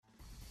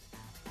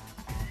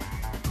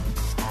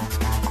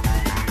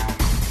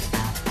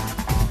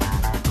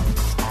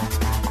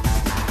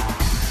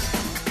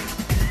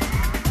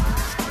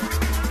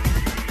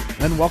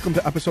And welcome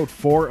to episode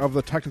 4 of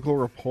the Technical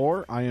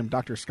Report. I am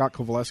Dr. Scott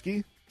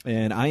Kowaleski.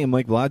 And I am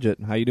Mike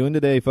Blodgett. How you doing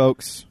today,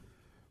 folks?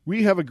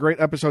 We have a great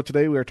episode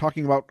today. We are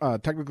talking about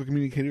technical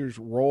communicators'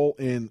 role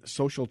in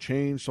social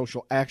change,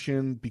 social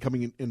action,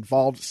 becoming an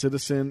involved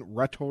citizen,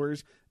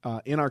 rhetors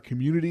in our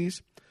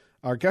communities.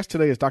 Our guest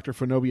today is Dr.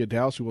 Fenobia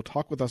Dallas, who will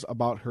talk with us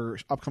about her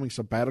upcoming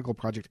sabbatical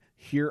project,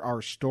 Hear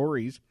Our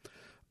Stories.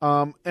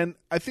 And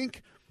I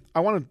think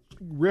I want to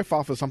riff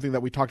off of something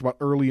that we talked about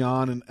early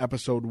on in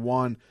episode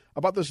 1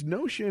 about this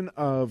notion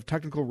of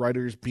technical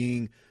writers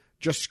being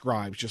just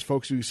scribes, just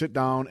folks who sit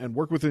down and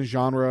work within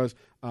genres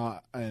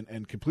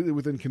and completely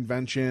within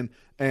convention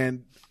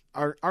and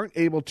aren't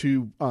able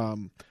to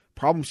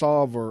problem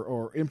solve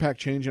or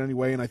impact change in any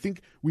way. And I think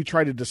we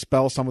try to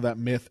dispel some of that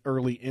myth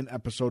early in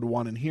episode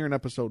 1. And here in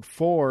episode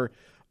 4,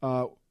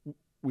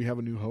 we have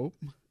a new hope.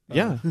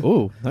 Yeah.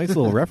 Oh, nice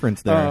little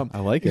reference there. I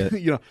like it.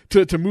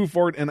 To move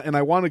forward, and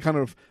I want to kind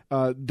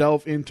of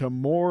delve into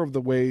more of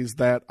the ways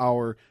that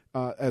our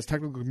as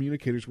technical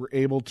communicators we're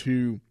able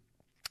to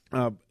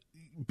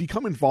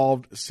become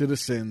involved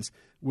citizens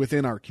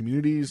within our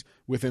communities,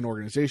 within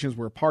organizations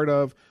we're a part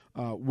of,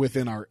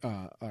 within our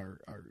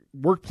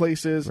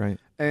workplaces, right?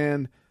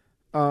 And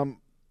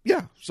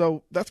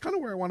so that's kind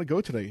of where I want to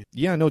go today.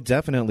 Yeah. No.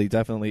 Definitely.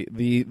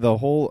 The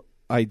whole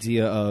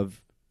idea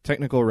of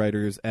technical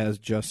writers as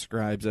just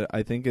scribes,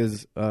 I think,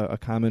 is a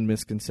common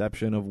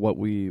misconception of what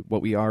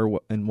we are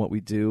and what we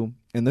do.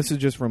 And this is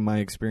just from my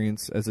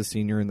experience as a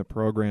senior in the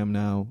program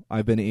now.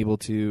 I've been able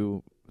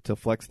to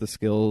flex the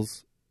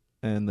skills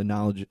and the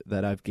knowledge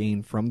that I've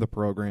gained from the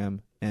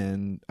program,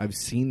 and I've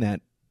seen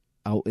that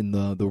out in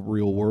the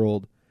real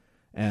world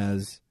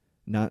as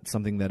not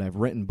something that I've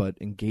written, but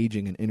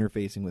engaging and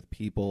interfacing with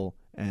people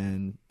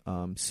and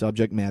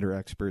subject matter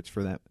experts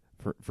for that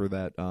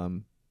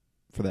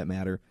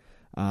matter.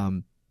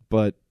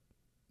 But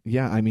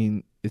yeah, I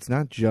mean, it's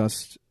not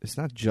just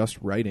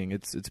writing.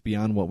 It's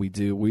beyond what we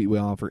do. We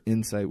offer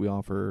insight. We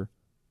offer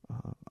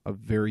a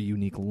very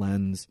unique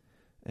lens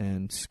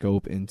and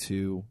scope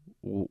into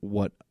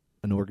what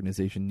an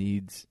organization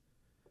needs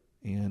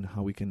and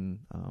how we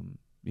can,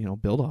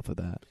 build off of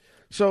that.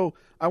 So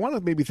I want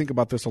to maybe think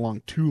about this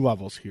along 2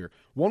 levels here.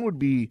 One would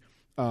be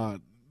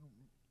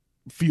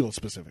field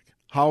specific.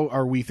 How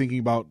are we thinking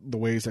about the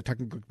ways that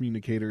technical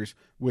communicators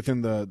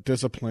within the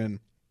discipline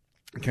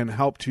can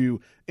help to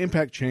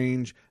impact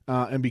change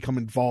and become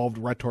involved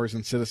rhetors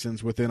and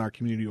citizens within our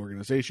community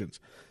organizations?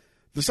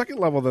 The second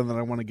level then that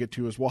I want to get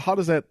to is, well, how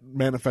does that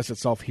manifest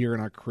itself here in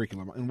our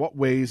curriculum? In what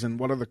ways and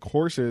what are the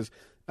courses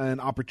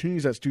and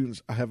opportunities that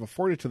students have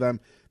afforded to them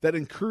that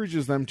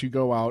encourages them to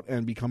go out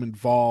and become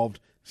involved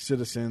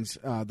citizens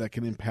that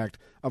can impact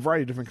a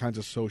variety of different kinds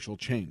of social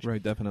change?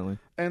 Right, definitely.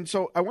 And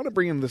so I want to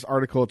bring in this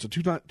article. It's a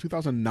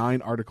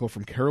 2009 article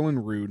from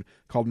Carolyn Rude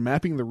called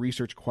Mapping the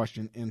Research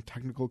Question in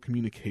Technical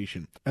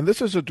Communication. And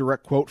this is a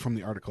direct quote from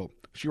the article.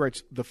 She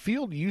writes, "The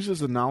field uses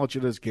the knowledge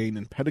it has gained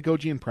in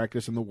pedagogy and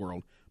practice in the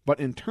world, but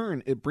in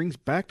turn it brings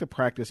back to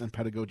practice and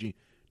pedagogy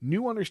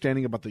new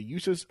understanding about the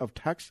uses of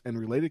text and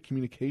related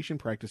communication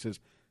practices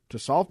to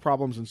solve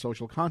problems in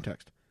social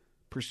context.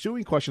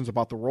 Pursuing questions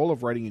about the role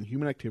of writing in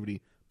human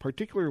activity,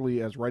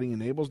 particularly as writing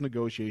enables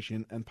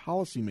negotiation and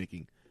policy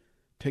making,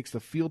 takes the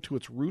field to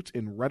its roots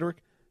in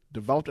rhetoric,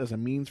 developed as a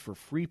means for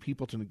free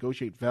people to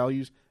negotiate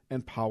values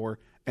and power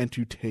and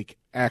to take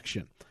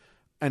action."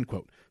 End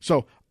quote.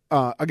 So,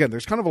 again,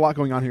 there's kind of a lot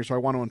going on here, so I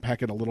want to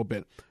unpack it a little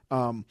bit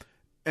and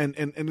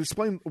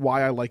explain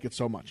why I like it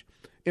so much.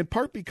 In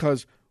part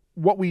because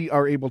what we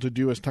are able to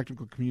do as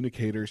technical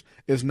communicators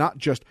is not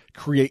just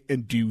create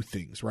and do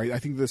things, right? I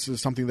think this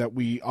is something that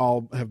we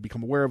all have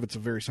become aware of. It's a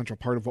very central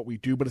part of what we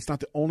do, but it's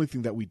not the only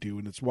thing that we do.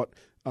 And it's what,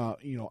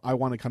 I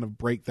want to kind of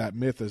break that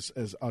myth as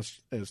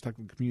us as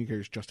technical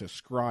communicators, just as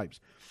scribes.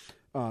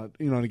 And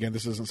again,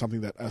 this isn't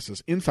something that us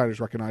as insiders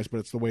recognize,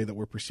 but it's the way that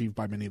we're perceived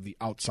by many of the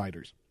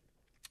outsiders.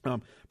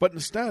 But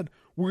instead,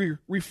 we're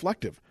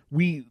reflective.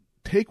 We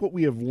take what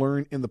we have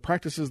learned in the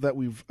practices that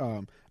we've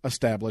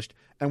established,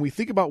 and we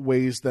think about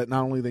ways that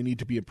not only they need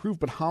to be improved,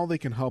 but how they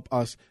can help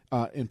us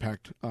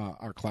impact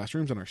our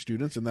classrooms and our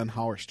students, and then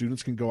how our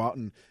students can go out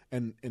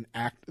and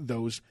act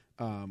those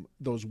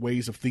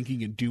ways of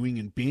thinking and doing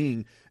and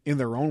being in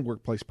their own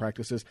workplace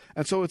practices.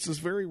 And so it's this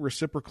very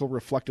reciprocal,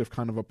 reflective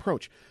kind of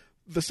approach.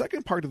 The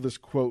second part of this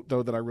quote,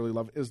 though, that I really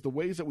love is the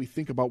ways that we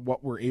think about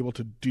what we're able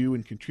to do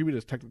and contribute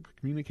as technical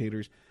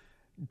communicators,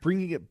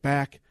 bringing it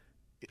back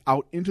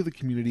out into the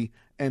community,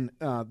 and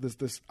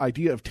this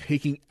idea of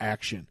taking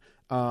action,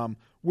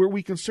 where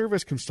we can serve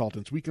as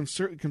consultants, we can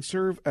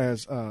serve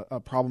as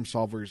problem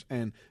solvers,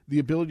 and the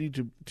ability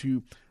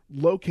to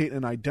locate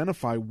and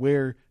identify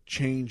where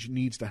change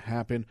needs to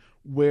happen,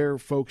 where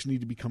folks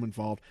need to become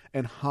involved,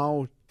 and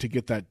how to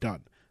get that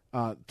done.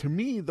 To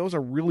me, those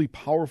are really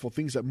powerful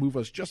things that move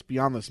us just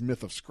beyond this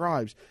myth of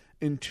scribes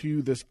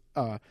into this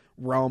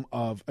realm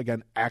of,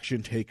 again,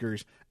 action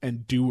takers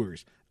and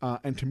doers.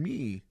 And to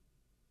me,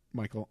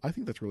 Michael, I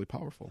think that's really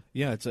powerful.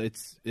 Yeah,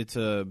 it's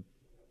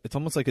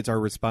almost like it's our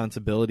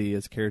responsibility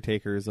as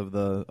caretakers of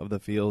the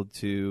field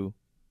to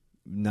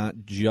not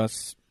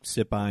just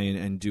sit by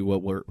and do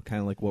what we're kind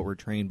of like what we're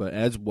trained, but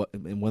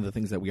and one of the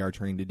things that we are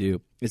trained to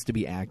do is to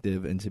be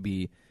active and to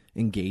be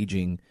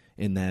engaging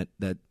in that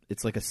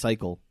it's like a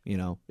cycle,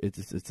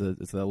 it's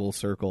that little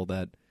circle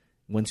that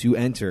once you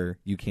enter,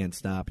 you can't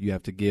stop. You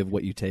have to give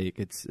what you take.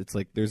 It's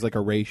like there's like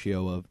a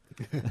ratio of,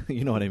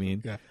 you know what I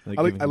mean? Yeah,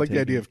 I like the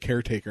idea of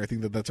caretaker. I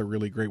think that's a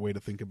really great way to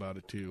think about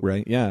it too.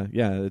 Right? Yeah.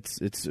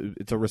 It's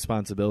a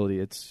responsibility.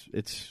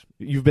 It's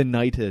you've been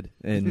knighted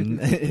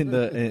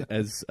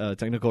as a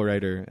technical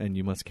writer, and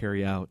you must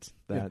carry out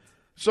that. Yeah.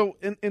 So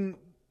in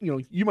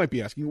you might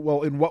be asking,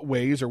 well, in what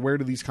ways or where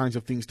do these kinds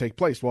of things take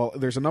place? Well,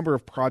 there's a number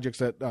of projects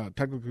that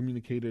technical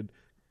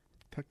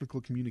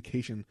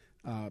communication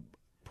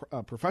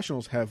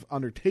professionals have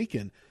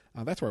undertaken.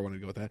 That's where I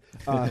wanted to go with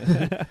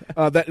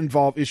that. That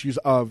involve issues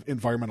of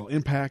environmental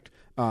impact,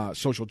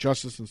 social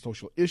justice and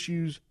social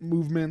issues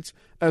movements,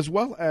 as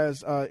well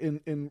as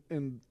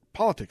in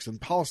politics and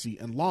policy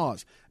and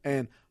laws.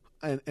 And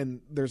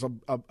there's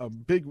a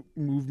big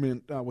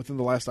movement within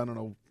the last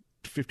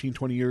 15,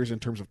 20 years in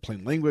terms of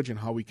plain language and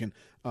how we can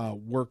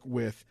work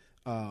with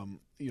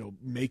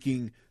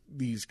making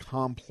these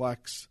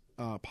complex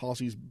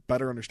policies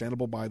better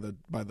understandable by the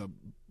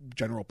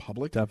general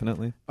public.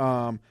 Definitely.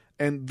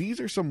 And these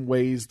are some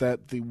ways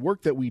that the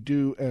work that we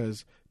do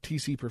as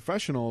TC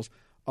professionals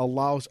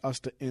allows us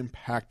to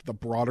impact the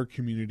broader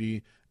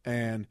community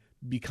and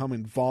become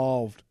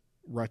involved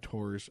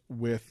rhetors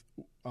with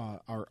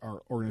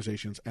our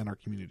organizations and our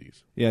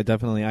communities. Yeah,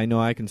 definitely. I know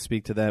I can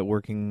speak to that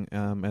working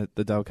at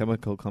the Dow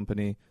Chemical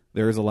Company.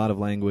 There is a lot of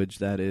language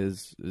that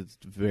it's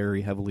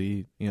very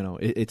heavily,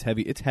 it's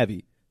heavy. It's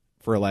heavy,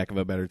 for a lack of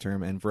a better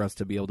term, and for us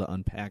to be able to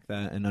unpack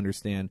that and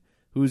understand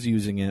who's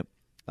using it,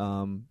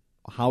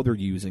 how they're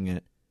using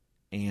it,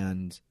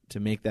 and to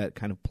make that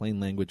kind of plain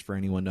language for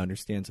anyone to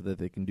understand so that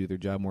they can do their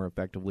job more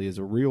effectively is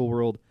a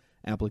real-world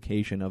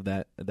application of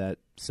that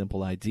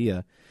simple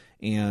idea.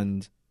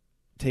 And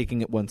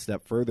taking it one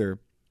step further,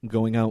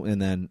 going out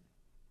and then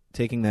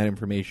taking that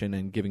information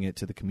and giving it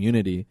to the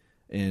community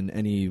in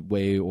any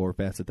way or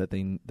facet that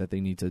they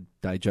need to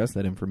digest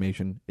that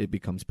information, it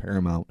becomes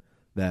paramount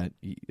that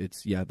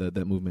it's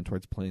that movement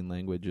towards plain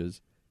language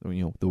is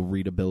the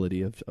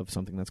readability of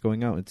something that's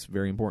going out. It's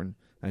very important.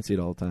 I see it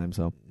all the time.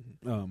 So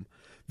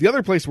the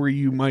other place where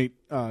you might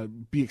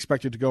be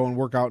expected to go and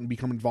work out and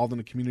become involved in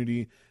a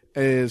community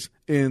is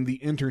in the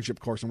internship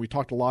course. And we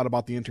talked a lot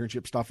about the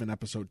internship stuff in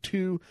episode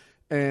 2.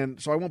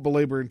 And so I won't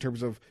belabor in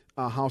terms of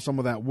how some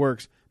of that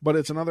works, but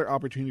it's another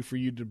opportunity for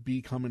you to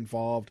become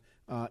involved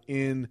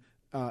in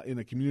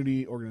a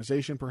community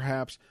organization,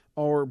 perhaps,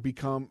 or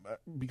become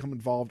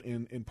involved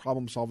in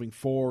problem solving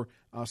for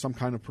some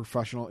kind of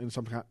professional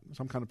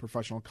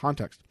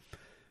context.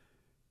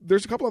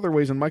 There's a couple other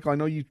ways, and Michael, I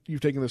know you've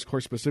taken this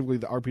course specifically,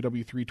 the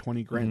RPW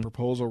 320 grant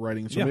proposal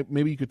writing. So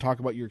maybe you could talk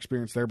about your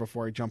experience there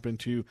before I jump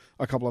into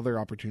a couple other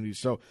opportunities.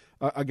 So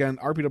again,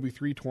 RPW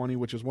 320,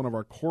 which is one of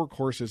our core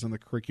courses in the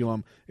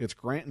curriculum, it's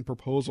grant and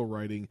proposal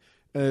writing,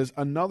 is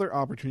another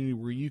opportunity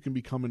where you can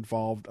become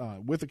involved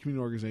with a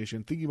community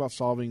organization, thinking about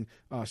solving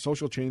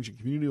social change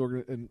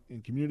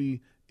and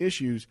community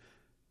issues.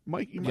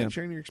 Mike, you mind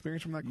sharing your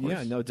experience from that course?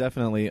 Yeah, no,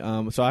 definitely.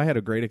 So I had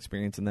a great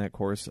experience in that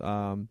course.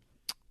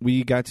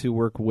 We got to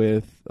work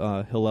with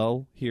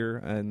Hillel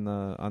here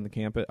on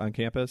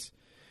campus,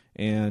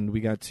 and we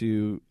got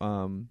to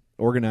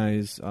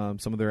organize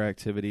some of their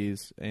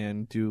activities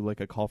and do like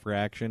a call for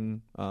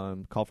action,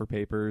 call for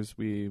papers.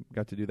 We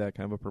got to do that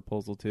kind of a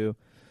proposal too.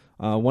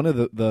 One of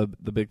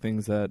the big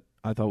things that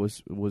I thought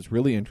was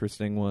really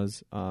interesting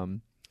was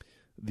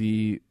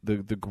the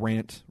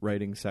grant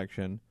writing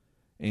section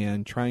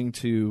and trying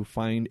to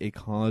find a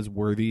cause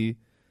worthy,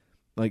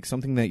 like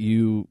something that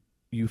you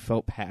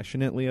felt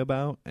passionately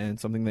about and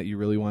something that you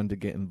really wanted to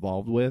get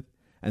involved with,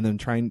 and then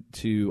trying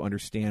to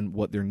understand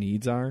what their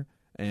needs are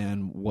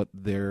and what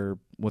they're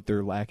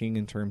lacking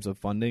in terms of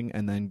funding,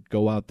 and then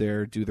go out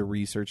there, do the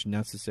research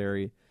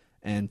necessary,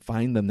 and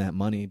find them that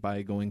money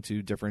by going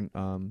to different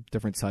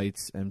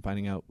sites and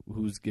finding out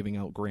who's giving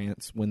out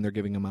grants, when they're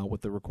giving them out,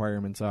 what the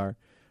requirements are,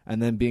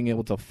 and then being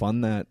able to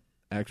fund that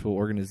actual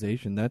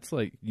organization. That's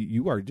like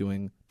you are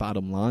doing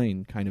bottom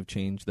line kind of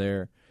change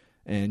there.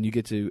 And you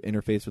get to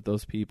interface with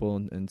those people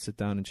and sit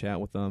down and chat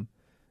with them,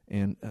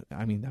 and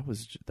I mean that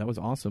was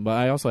awesome. But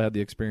I also had the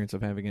experience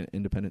of having an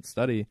independent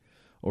study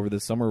over the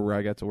summer where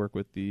I got to work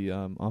with the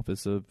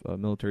Office of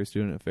Military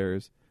Student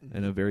Affairs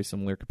in a very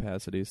similar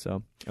capacity.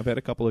 So I've had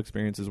a couple of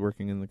experiences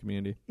working in the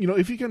community.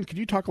 If you could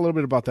you talk a little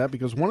bit about that?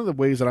 Because one of the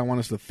ways that I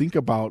want us to think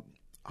about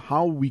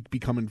how we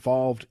become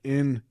involved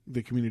in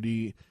the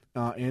community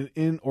and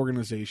in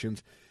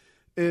organizations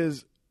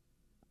is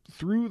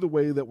through the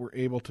way that we're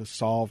able to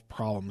solve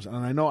problems. And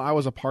I know I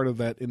was a part of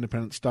that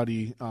independent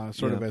study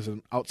sort of as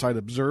an outside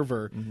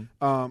observer.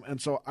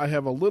 And so I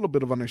have a little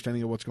bit of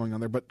understanding of what's going on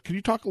there. But could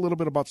you talk a little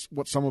bit about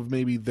what some of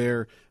maybe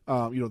their,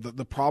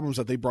 the problems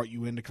that they brought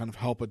you in to kind of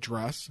help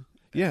address?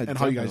 Yeah, and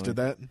definitely. How you guys did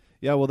that?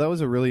 Yeah, well, that was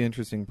a really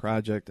interesting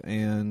project,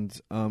 and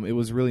it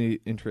was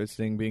really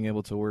interesting being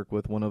able to work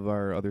with one of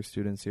our other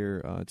students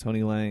here,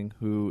 Tony Lang,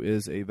 who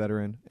is a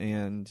veteran,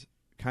 and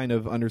kind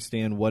of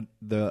understand what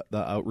the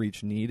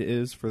outreach need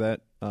is for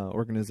that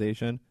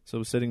organization.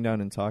 So sitting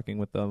down and talking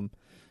with them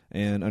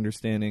and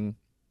understanding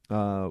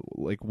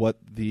like what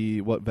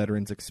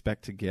veterans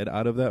expect to get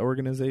out of that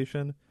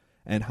organization,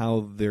 and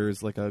how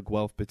there's like a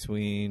gulf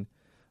between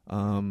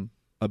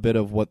a bit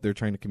of what they're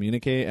trying to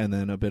communicate and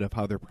then a bit of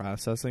how they're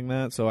processing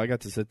that. So I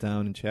got to sit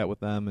down and chat with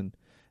them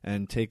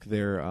and take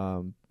their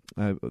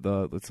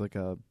it's like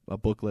a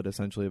booklet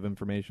essentially of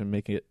information,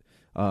 make it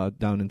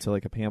down into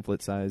like a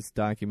pamphlet sized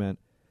document,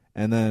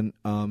 and then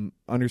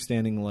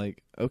understanding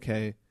like,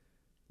 okay,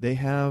 they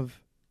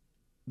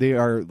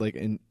are like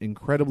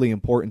incredibly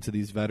important to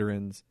these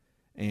veterans,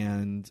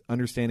 and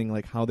understanding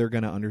like how they're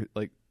going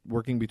to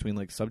working between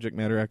like subject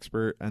matter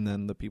expert and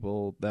then the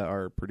people that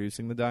are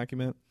producing the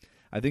document.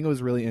 I think it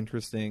was really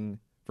interesting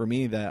for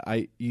me that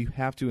you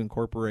have to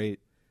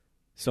incorporate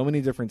so many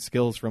different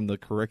skills from the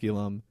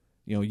curriculum,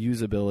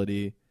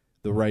 usability,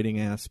 the writing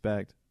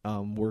aspect,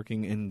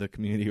 working in the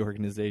community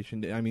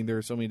organization. I mean, there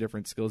are so many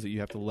different skills that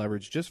you have to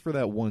leverage just for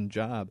that one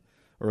job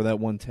or that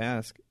one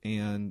task,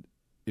 and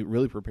it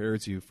really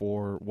prepares you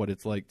for what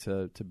it's like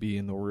to be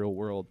in the real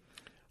world.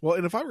 Well,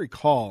 and if I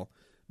recall,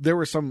 there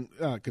were some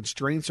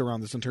constraints around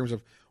this in terms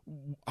of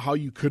how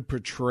you could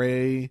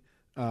portray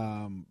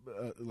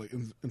like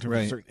in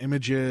terms of certain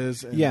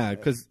images. Yeah,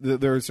 because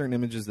there are certain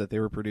images that they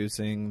were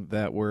producing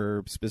that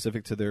were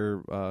specific to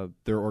their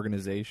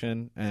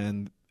organization,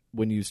 and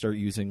when you start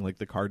using like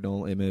the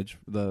cardinal image,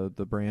 the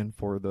brand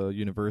for the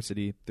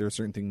university, there are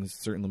certain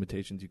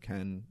limitations you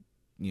can,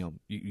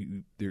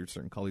 there are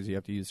certain colors you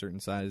have to use, certain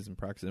sizes and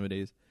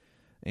proximities,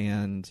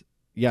 and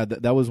yeah,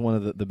 that was one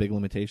of the big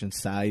limitations.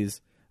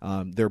 Size.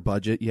 Their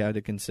budget you had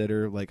to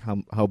consider, like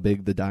how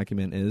big the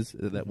document is,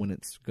 that when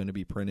it's going to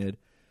be printed,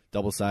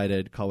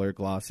 double-sided, color,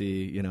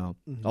 glossy,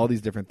 all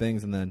these different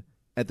things. And then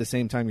at the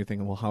same time, you're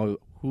thinking, well,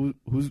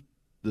 who's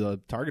the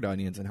target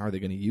audience and how are they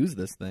going to use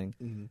this thing?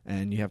 Mm-hmm.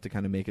 And you have to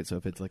kind of make it so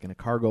if it's like in a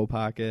cargo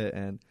pocket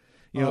and,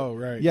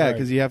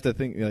 because you have to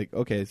think like,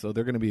 okay, so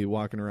they're going to be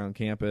walking around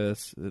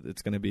campus.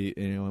 It's going to be,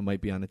 it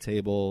might be on a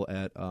table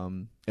at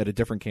a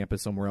different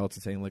campus somewhere else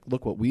and saying like,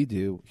 look what we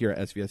do here at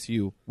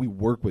SVSU. We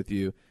work with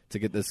you to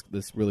get this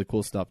really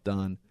cool stuff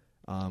done.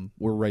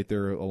 We're right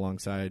there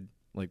alongside.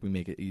 Like, we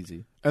make it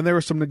easy. And there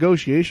was some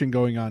negotiation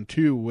going on,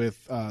 too,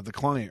 with the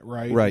client,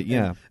 right? Right,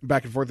 yeah. And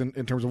back and forth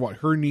in terms of what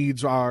her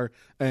needs are.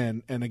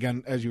 And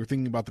again, as you were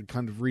thinking about the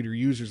kind of reader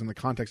users and the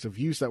context of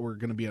use that were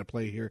going to be at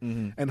play here,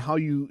 mm-hmm. and how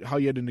you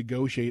had to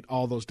negotiate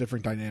all those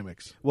different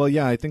dynamics. Well,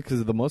 yeah, I think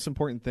because the most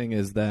important thing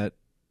is that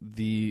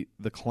the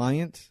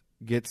client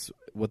gets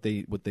what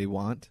they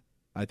want.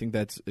 I think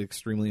that's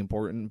extremely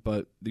important,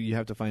 but you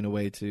have to find a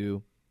way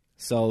to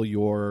sell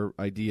your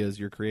ideas,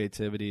 your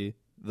creativity,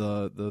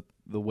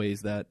 the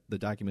ways that the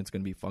document's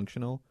going to be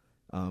functional.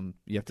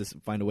 You have to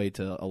find a way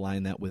to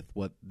align that with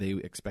what they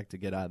expect to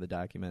get out of the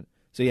document.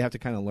 So you have to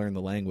kind of learn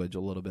the language a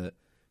little bit,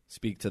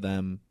 speak to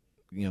them,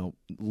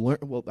 learn.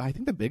 Well, I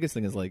think the biggest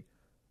thing is like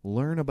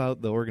learn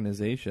about the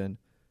organization,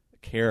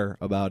 care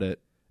about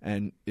it,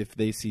 and if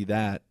they see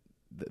that,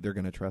 they're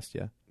going to trust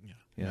you.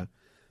 Yeah.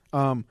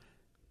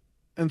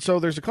 And so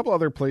there's a couple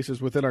other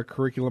places within our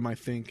curriculum, I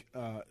think,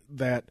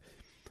 that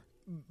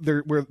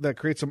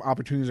creates some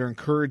opportunities or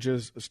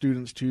encourages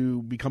students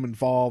to become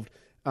involved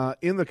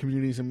in the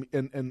communities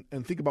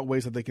and think about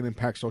ways that they can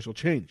impact social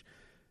change.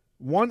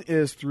 One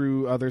is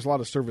through there's a lot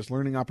of service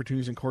learning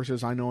opportunities and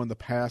courses. I know in the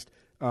past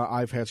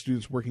I've had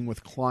students working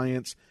with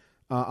clients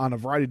on a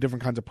variety of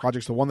different kinds of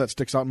projects. The one that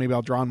sticks out, maybe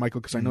I'll draw on Michael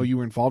because I know you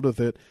were involved with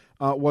it,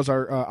 was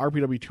our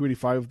RPW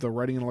 285, the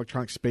Writing in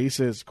Electronic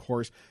Spaces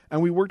course.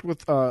 And we worked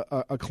with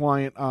a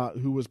client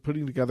who was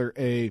putting together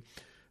a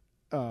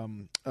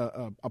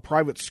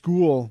private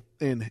school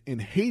in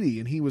Haiti,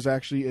 and he was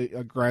actually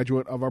a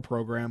graduate of our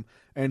program,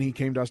 and he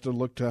came to us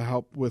to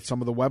help with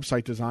some of the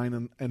website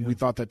design, and we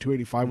thought that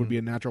 285 would be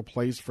a natural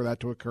place for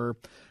that to occur.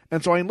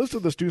 And so I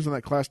enlisted the students in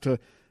that class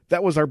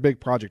that was our big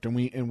project, and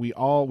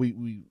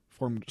we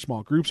formed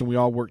small groups, and we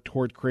all worked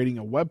toward creating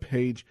a web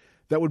page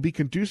that would be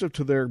conducive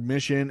to their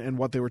mission and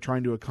what they were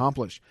trying to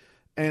accomplish.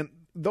 And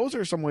those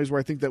are some ways where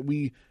I think that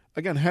we,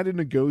 again, had to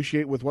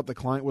negotiate with what the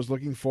client was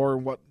looking for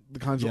and what the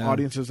kinds of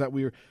audiences that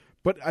we were.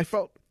 But I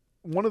felt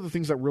one of the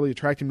things that really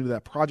attracted me to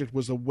that project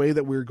was the way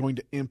that we were going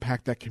to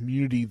impact that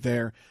community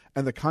there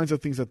and the kinds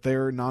of things that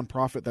their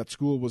nonprofit, that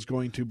school, was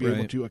going to be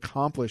able to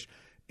accomplish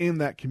in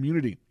that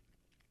community.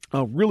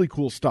 Really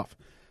cool stuff.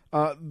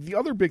 The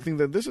other big thing,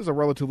 that this is a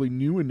relatively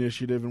new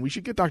initiative, and we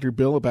should get Dr.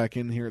 Bill back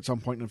in here at some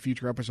point in a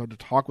future episode to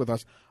talk with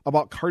us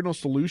about Cardinal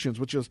Solutions,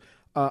 which is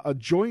a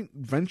joint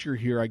venture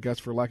here, I guess,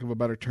 for lack of a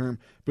better term,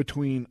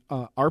 between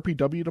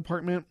RPW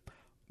department,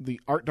 the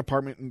art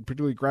department, and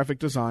particularly graphic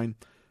design,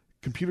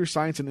 computer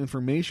science and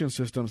information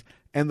systems,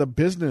 and the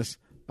business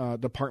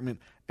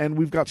department. And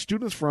we've got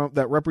students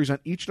that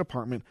represent each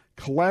department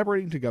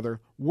collaborating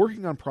together,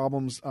 working on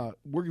problems,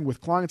 working with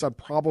clients on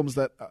problems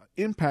that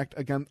impact,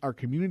 again, our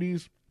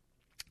communities,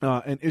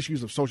 and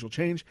issues of social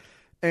change.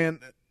 And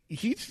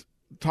he's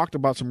talked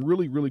about some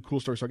really, really cool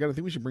stories. So again, I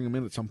think we should bring him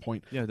in at some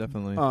point. Yeah,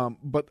 definitely.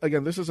 But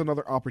again, this is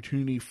another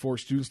opportunity for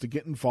students to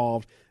get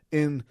involved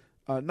in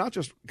not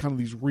just kind of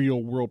these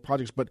real world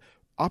projects, but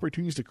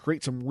opportunities to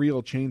create some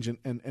real change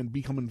and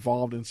become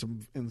involved in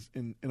some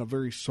in a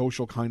very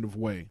social kind of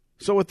way.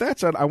 So with that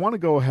said, I want to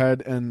go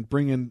ahead and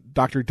bring in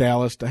Dr.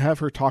 Dallas to have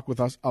her talk with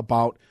us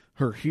about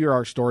her Hear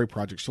Our Story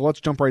project. So let's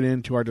jump right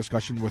into our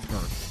discussion with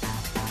her.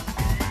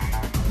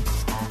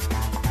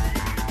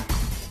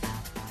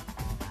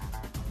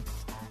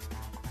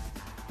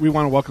 We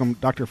want to welcome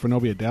Dr.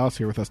 Fenobia Dallas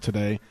here with us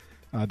today.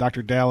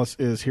 Dr. Dallas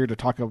is here to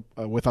talk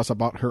with us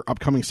about her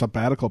upcoming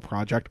sabbatical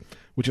project,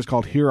 which is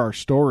called Hear Our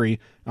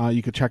Story.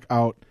 You can check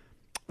out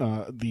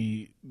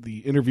the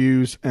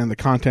interviews and the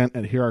content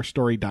at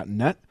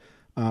hearourstory.net.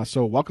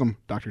 So welcome,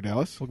 Dr.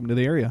 Dallas. Welcome to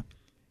the area.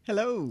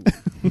 Hello.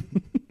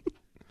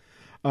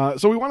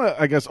 So we want to,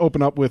 I guess,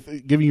 open up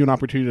with giving you an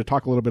opportunity to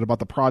talk a little bit about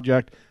the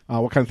project,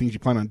 what kind of things you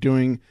plan on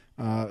doing.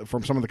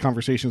 From some of the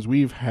conversations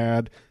we've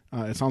had,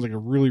 it sounds like a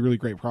really, really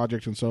great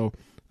project. And so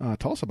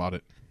tell us about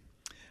it.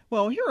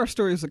 Well, Hear Our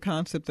Story is a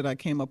concept that I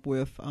came up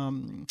with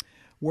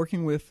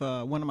working with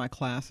one of my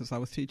classes. I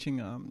was teaching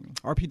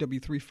RPW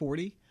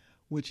 340,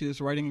 which is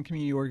Writing in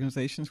Community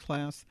Organizations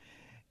class.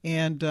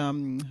 And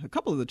a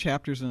couple of the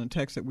chapters in the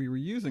text that we were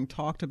using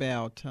talked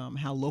about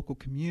how local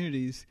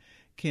communities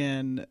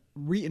can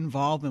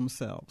re-involve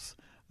themselves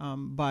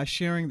by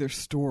sharing their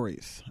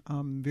stories.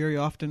 Very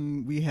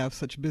often we have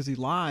such busy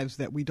lives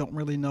that we don't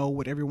really know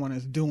what everyone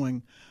is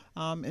doing.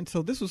 And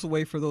so this was a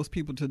way for those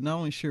people to not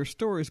only share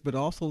stories, but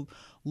also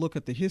look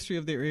at the history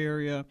of their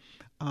area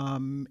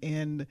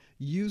and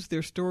use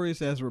their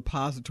stories as a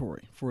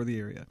repository for the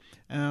area.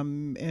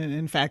 And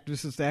in fact,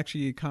 this is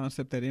actually a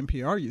concept that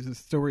NPR uses,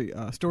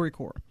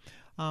 StoryCorps.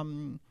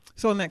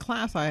 So in that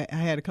class, I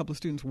had a couple of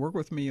students work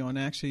with me on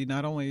actually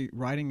not only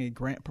writing a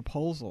grant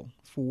proposal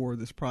for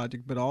this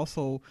project, but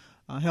also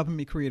helping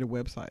me create a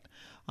website.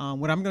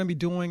 What I'm going to be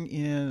doing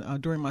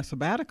during my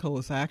sabbatical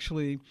is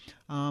actually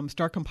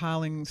start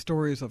compiling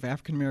stories of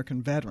African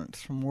American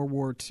veterans from World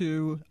War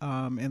II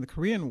and the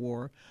Korean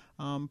War,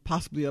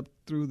 possibly up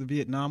through the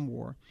Vietnam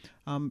War.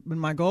 But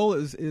my goal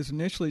is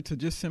initially to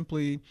just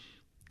simply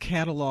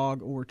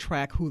catalog or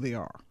track who they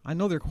are. I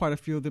know there are quite a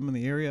few of them in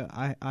the area.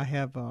 I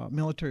have a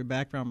military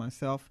background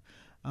myself,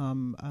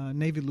 a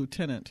Navy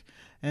lieutenant.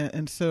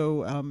 And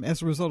so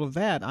as a result of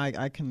that,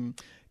 I can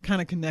kind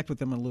of connect with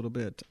them a little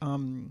bit.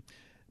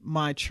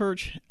 My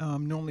church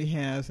normally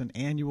has an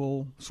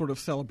annual sort of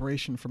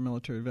celebration for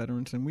military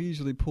veterans, and we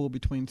usually pull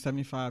between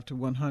 75 to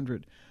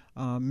 100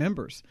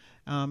 members.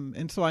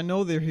 And so I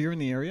know they're here in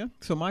the area.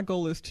 So my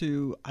goal is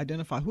to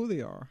identify who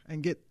they are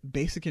and get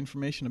basic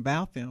information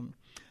about them.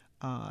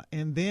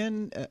 And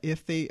then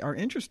if they are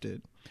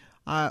interested,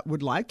 I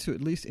would like to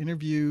at least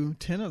interview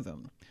 10 of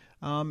them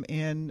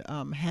and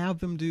have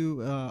them do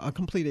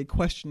complete a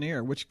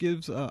questionnaire, which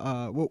gives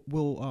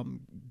will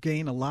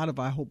gain a lot of,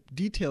 I hope,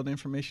 detailed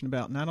information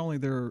about not only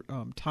their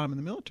time in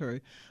the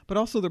military, but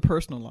also their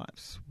personal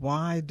lives.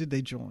 Why did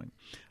they join?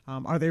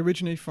 Are they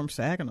originally from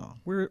Saginaw?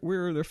 Where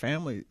are their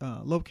family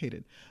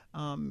located?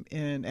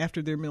 And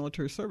after their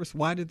military service,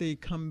 why did they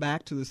come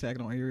back to the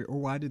Saginaw area, or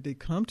why did they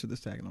come to the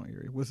Saginaw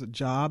area? Was it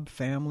job,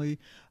 family,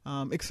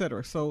 et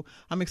cetera? So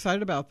I'm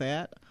excited about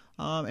that.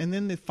 And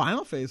then the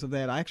final phase of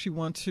that, I actually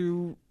want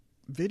to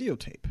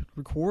videotape,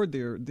 record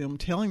them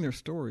telling their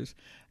stories,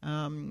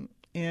 and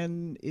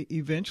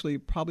eventually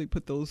probably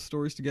put those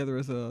stories together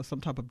as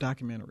some type of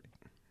documentary.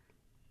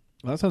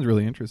 Well, that sounds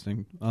really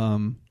interesting.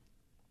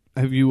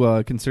 Have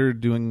you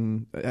considered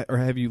doing, or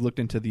have you looked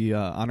into the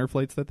honor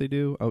flights that they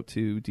do out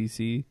to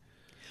D.C.?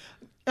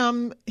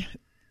 I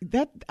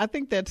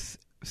think that's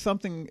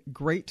something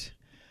great,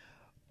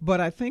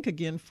 but I think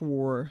again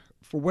for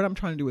what I'm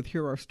trying to do with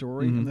Hear Our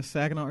Story in the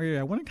Saginaw area,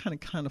 I want to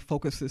kind of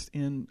focus this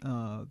in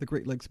the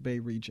Great Lakes Bay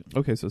region.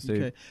 Okay, so stay.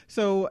 Okay,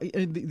 so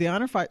the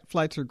honor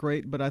flights are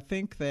great, but I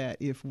think that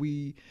if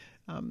we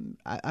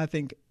I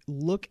think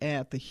look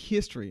at the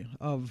history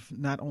of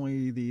not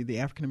only the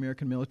African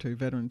American military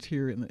veterans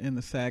here in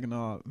the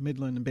Saginaw,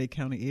 Midland, and Bay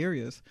County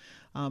areas,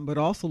 but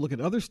also look at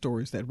other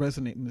stories that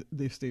resonate in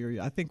this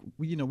area. I think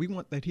we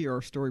want that Hear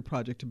Our Story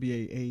project to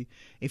be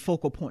a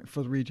focal point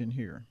for the region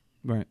here.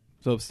 Right.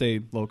 So stay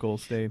local,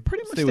 stay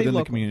within local.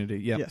 the community.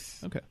 Yeah.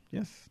 Yes. Okay.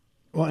 Yes.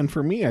 Well, and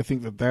for me, I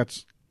think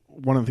that's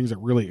one of the things that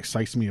really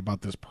excites me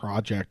about this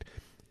project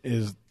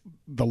is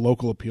the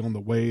local appeal and the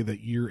way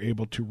that you're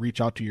able to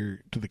reach out to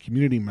the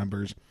community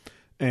members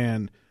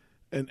and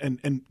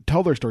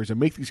tell their stories and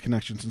make these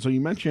connections. And so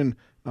you mentioned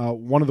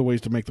one of the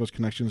ways to make those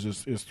connections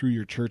is through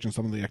your church and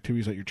some of the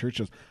activities that your church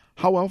does.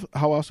 How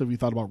else have you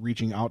thought about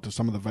reaching out to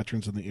some of the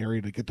veterans in the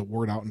area to get the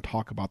word out and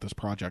talk about this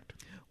project?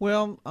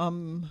 Well,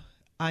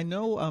 I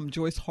know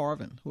Joyce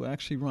Harvin, who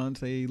actually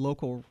runs a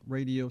local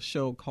radio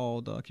show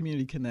called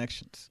Community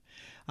Connections.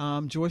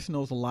 Joyce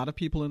knows a lot of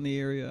people in the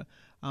area.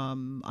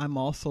 I'm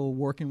also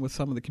working with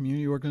some of the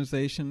community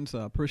organizations,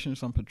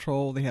 Parishioners on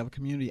Patrol. They have a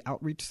community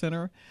outreach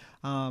center.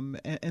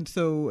 And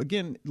so,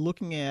 again,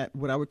 looking at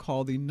what I would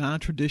call the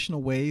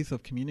non-traditional ways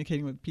of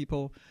communicating with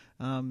people,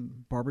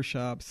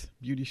 barbershops,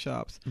 beauty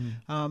shops,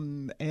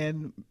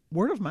 and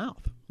word of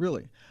mouth,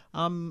 really.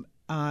 And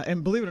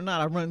believe it or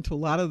not, I run into a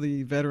lot of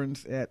the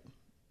veterans at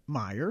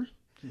Meijer,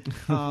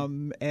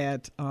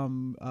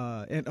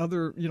 and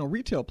other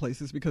retail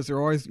places, because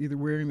they're always either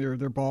wearing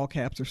their ball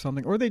caps or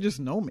something, or they just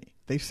know me.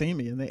 They've seen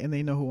me and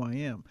they know who I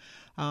am.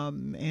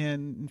 And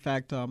in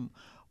fact,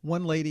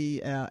 one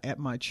lady at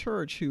my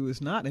church who is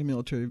not a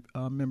military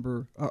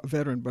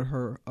veteran, but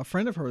a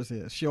friend of hers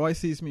is. She always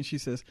sees me and she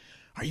says,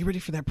 "Are you ready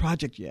for that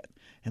project yet?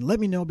 And let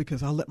me know,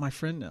 because I'll let my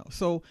friend know."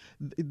 So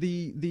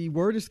the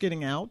word is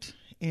getting out,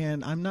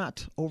 and I'm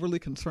not overly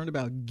concerned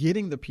about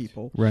getting the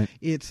people. Right.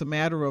 It's a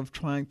matter of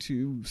trying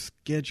to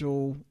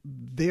schedule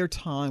their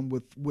time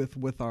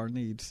with our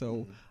needs.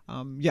 So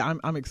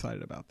I'm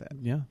excited about that.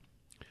 Yeah.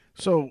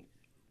 So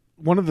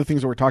one of the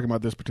things that we're talking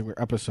about this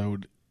particular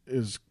episode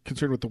is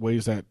concerned with the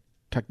ways that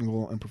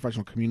technical and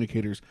professional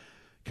communicators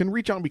can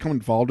reach out and become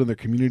involved in their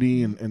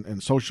community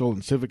and social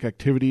and civic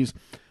activities.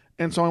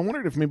 And so I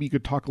wondered if maybe you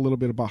could talk a little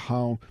bit about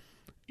how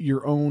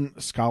your own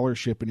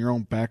scholarship and your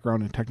own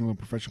background in technical and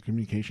professional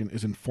communication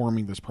is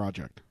informing this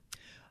project.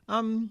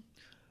 One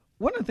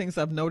of the things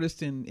I've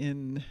noticed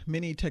in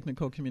many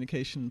technical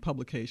communication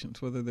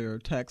publications, whether they're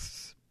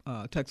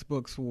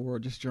textbooks or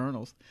just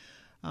journals,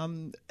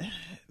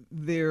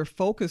 their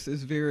focus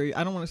is very,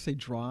 I don't want to say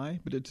dry,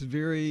 but it's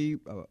very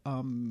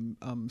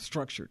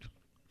structured.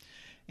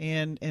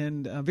 And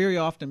very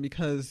often,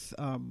 because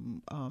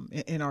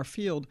in our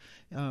field,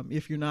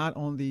 if you're not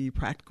on the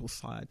practical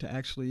side to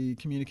actually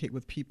communicate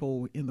with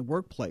people in the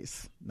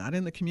workplace, not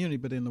in the community,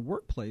 but in the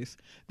workplace,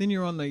 then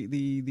you're on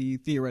the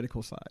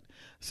theoretical side.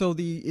 So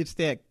it's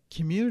that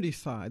community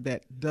side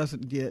that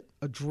doesn't get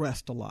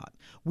addressed a lot.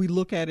 We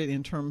look at it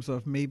in terms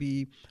of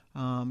maybe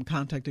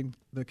contacting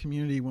the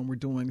community when we're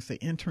doing, say,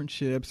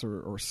 internships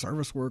or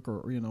service work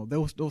or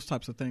those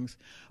types of things.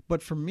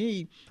 But for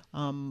me,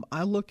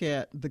 I look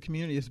at the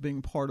community as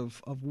being part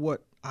of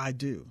what I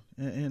do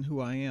and who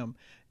I am.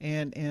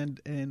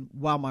 And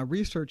while my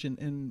research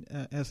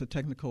as a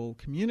technical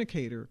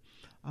communicator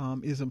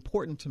is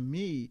important to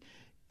me,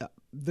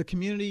 the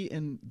community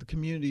and the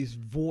community's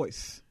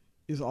voice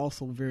is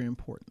also very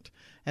important.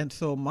 And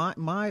so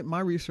my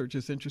research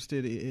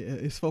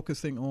is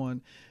focusing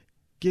on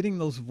getting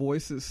those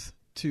voices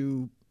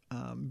to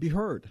be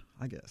heard,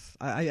 I guess.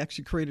 I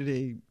actually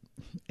created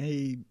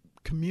a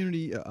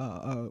community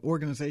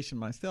organization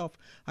myself.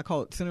 I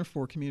call it Center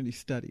for Community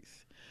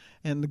Studies.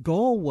 And the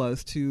goal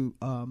was to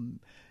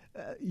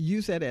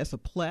use that as a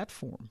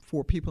platform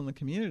for people in the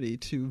community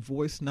to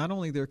voice not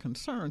only their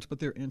concerns, but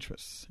their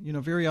interests.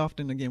 Very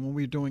often, again, when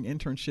we're doing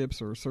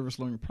internships or service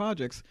learning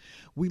projects,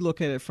 we look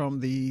at it from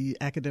the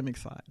academic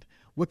side.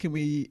 What can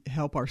we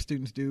help our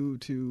students do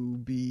to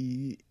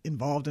be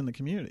involved in the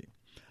community?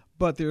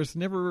 But there's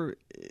never,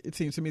 it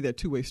seems to me, that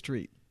two-way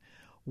street.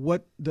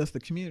 What does the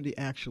community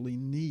actually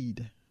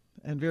need?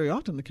 And very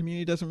often the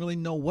community doesn't really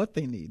know what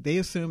they need. They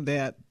assume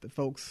that the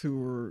folks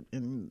who are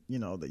in,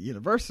 the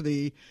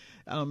university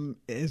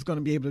is going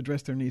to be able to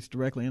address their needs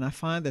directly. And I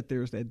find that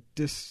there's that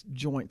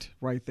disjoint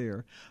right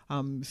there.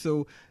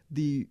 So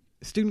the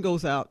student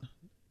goes out,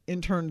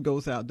 intern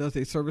goes out, does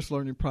a service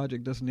learning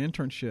project, does an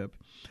internship.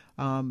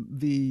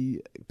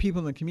 The people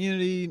in the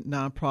community,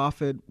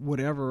 nonprofit,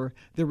 whatever,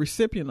 they're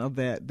recipient of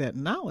that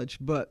knowledge.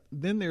 But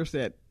then there's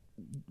that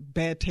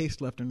bad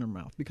taste left in their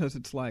mouth, because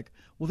it's like,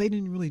 well, they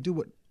didn't really do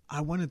what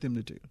I wanted them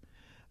to do.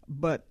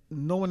 But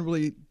no one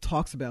really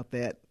talks about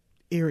that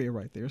area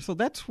right there. So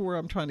that's where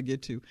I'm trying to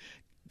get to.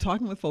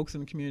 Talking with folks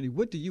in the community,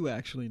 what do you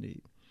actually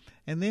need?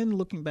 And then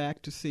looking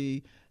back to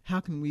see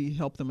how can we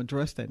help them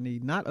address that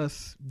need, not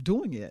us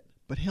doing it,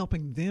 but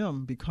helping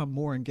them become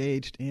more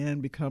engaged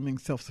and becoming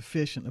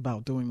self-sufficient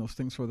about doing those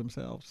things for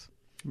themselves.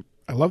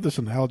 I love this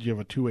analogy of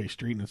a two-way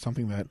street, and it's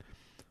something that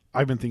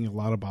I've been thinking a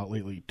lot about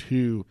lately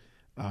too.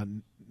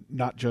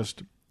 Not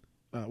just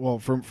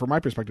from my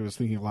perspective, I was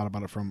thinking a lot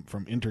about it from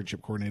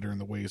internship coordinator and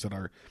the ways that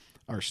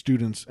our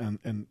students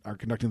and are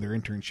conducting their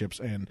internships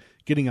and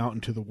getting out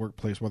into the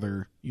workplace,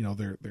 whether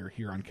they're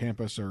here on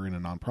campus or in a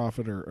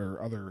nonprofit or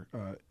other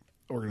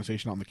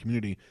organization out in the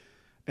community,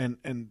 and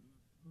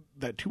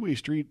that two-way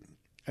street,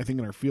 I think,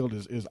 in our field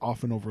is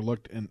often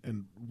overlooked.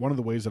 And one of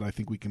the ways that I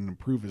think we can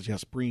improve is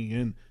bringing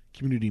in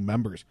community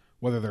members,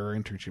 whether they're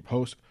internship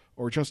hosts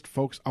or just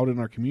folks out in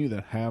our community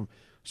that have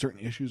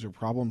certain issues or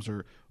problems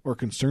or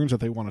concerns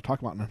that they want to talk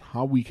about, and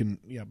how we can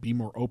be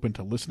more open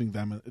to listening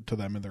to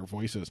them and their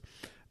voices.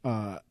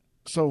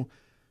 So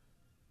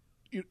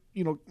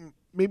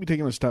maybe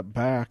taking a step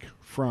back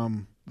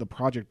from the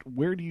project,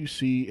 where do you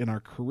see in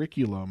our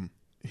curriculum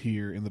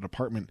here in the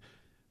department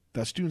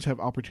that students have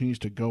opportunities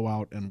to go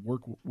out and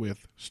work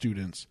with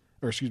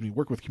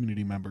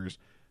community members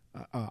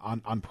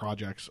on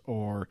projects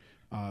or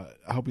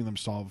helping them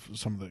solve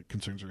some of the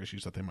concerns or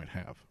issues that they might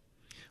have?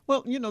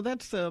 Well,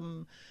 that's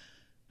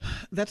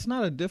That's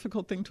not a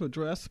difficult thing to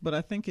address, but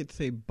I think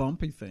it's a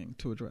bumpy thing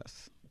to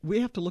address.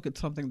 We have to look at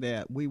something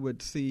that we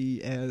would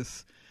see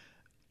as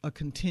a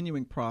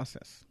continuing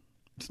process.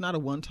 It's not a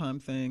one-time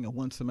thing, a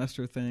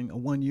one-semester thing, a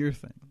one-year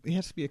thing. It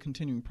has to be a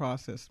continuing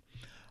process.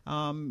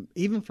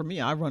 Even for me,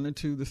 I run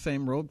into the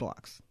same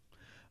roadblocks.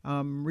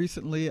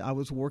 Recently, I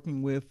was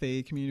working with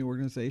a community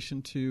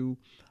organization to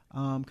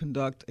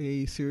conduct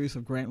a series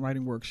of grant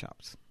writing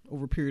workshops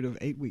over a period of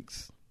 8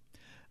 weeks.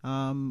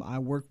 I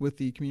worked with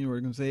the community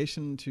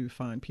organization to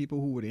find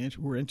people who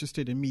were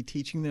interested in me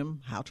teaching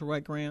them how to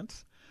write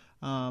grants.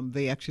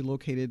 They actually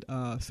located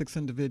 6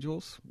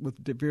 individuals with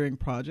varying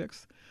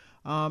projects,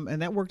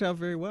 and that worked out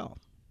very well.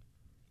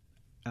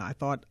 I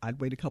thought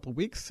I'd wait a couple of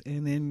weeks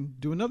and then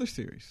do another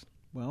series.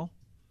 Well,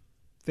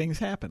 things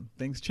happen.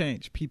 Things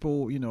change.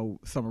 People,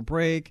 summer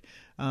break,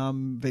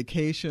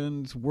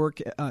 vacations, work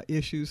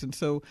issues. And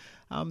so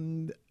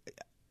I'm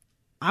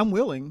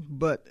willing,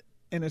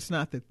 and it's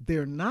not that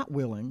they're not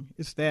willing,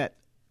 it's that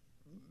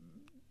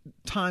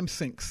time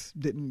sinks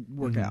didn't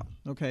work out,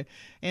 okay?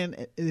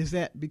 And is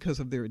that because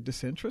of their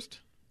disinterest?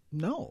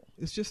 No.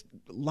 It's just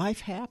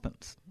life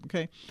happens,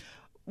 okay?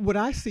 What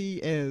I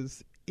see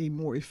as a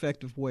more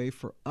effective way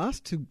for us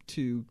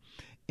to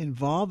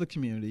involve the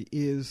community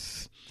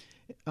is,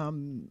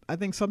 I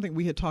think something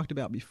we had talked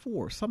about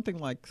before, something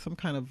like some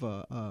kind of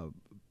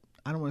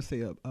I don't want to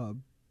say a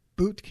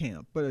boot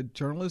camp, but a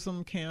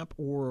journalism camp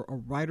or a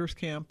writer's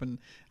camp, and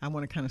I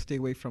want to kind of stay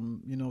away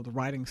from the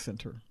writing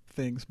center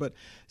things, but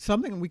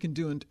something we can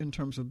do in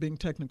terms of being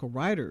technical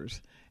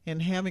writers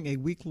and having a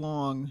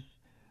week-long,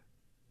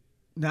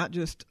 not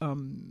just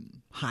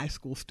high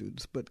school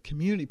students, but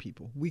community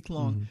people,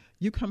 week-long.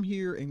 You come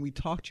here and we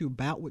talk to you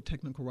about what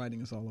technical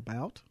writing is all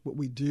about, what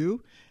we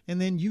do,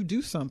 and then you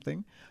do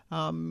something,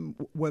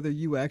 whether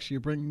you actually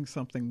are bringing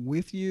something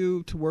with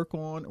you to work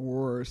on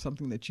or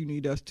something that you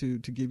need us to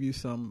give you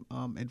some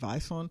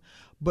advice on.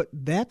 But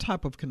that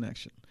type of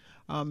connection,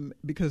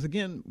 because,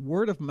 again,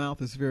 word of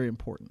mouth is very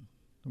important.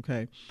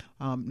 Okay,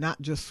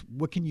 not just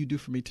what can you do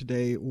for me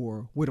today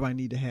or what do I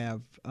need to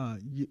have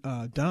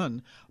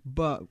done,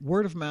 but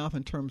word of mouth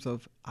in terms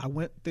of I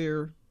went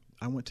there,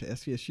 I went to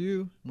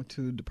SVSU, went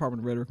to the Department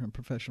of Rhetoric and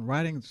Professional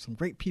Writing, there's some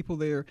great people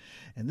there,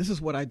 and this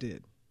is what I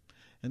did.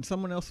 And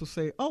someone else will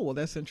say, oh, well,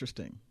 that's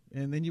interesting.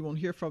 And then you won't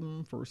hear from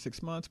them for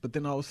 6 months, but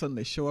then all of a sudden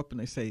they show up and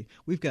they say,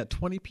 we've got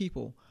 20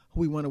 people who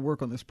we want to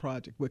work on this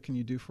project. What can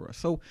you do for us?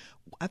 So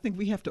I think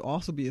we have to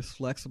also be as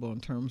flexible in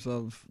terms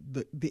of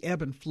the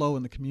ebb and flow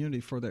in the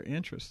community for their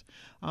interests.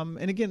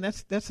 And again,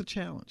 that's a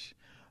challenge.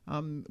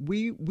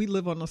 We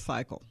live on a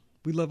cycle.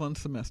 We live on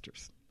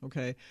semesters,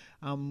 okay?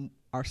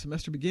 Our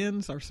semester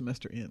begins, our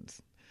semester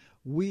ends.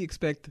 We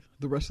expect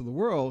the rest of the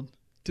world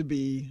to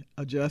be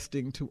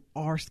adjusting to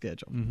our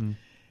schedule.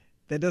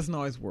 That doesn't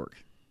always work.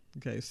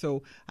 Okay,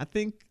 so I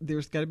think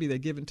there's got to be that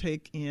give and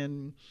take,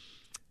 and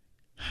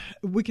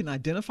we can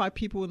identify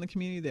people in the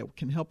community that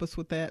can help us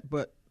with that,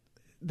 but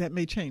that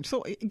may change.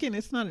 So again,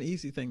 it's not an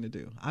easy thing to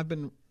do. I've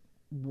been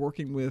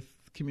working with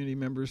community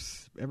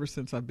members ever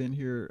since I've been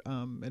here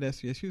at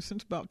SVSU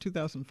since about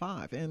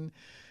 2005, and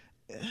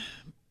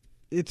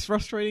it's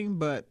frustrating,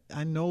 but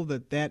I know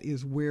that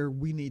is where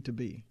we need to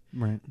be.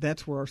 Right.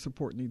 That's where our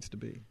support needs to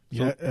be.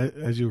 Yeah,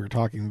 as you were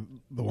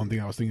talking, the one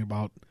thing I was thinking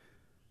about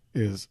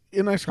is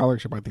in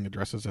scholarship, I think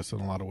addresses this in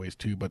a lot of ways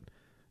too. But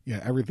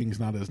yeah, everything's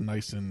not as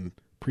nice and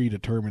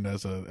predetermined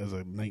as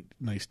a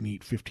nice,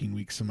 neat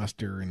 15-week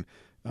semester. And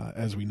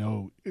as we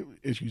know,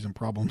 issues and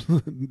problems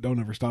don't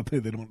ever stop.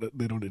 They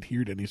don't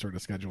adhere to any sort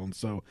of schedule. And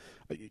so,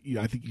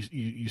 I think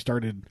you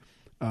started,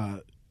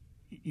 when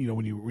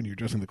you're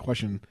addressing the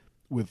question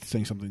with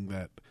saying something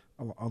that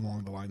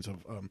along the lines of.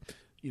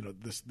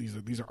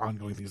 These are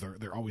ongoing things.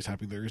 They're always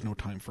happening. There is no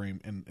time frame,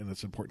 and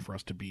it's important for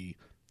us to be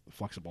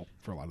flexible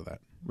for a lot of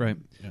that. Right.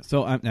 Yeah.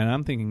 So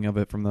I'm thinking of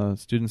it from the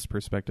student's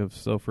perspective.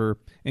 So for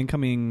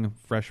incoming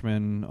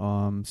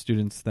freshmen,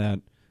 students that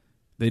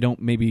they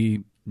don't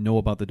maybe know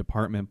about the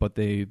department, but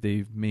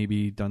they've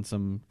maybe done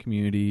some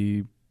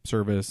community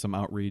service, some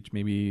outreach,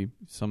 maybe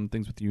some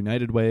things with the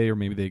United Way, or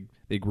maybe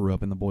they grew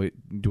up in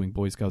doing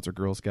Boy Scouts or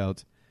Girl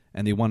Scouts,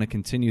 and they want to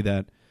continue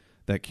that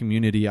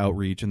community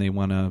outreach, and they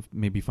want to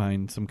maybe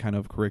find some kind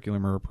of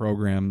curriculum or a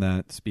program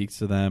that speaks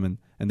to them,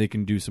 and they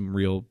can do some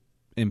real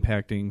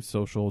impacting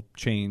social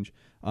change.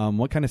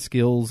 What kind of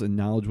skills and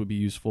knowledge would be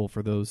useful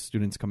for those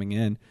students coming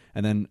in?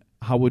 And then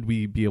how would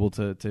we be able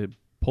to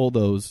pull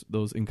those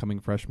incoming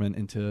freshmen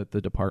into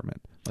the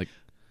department?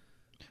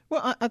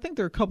 Well, I think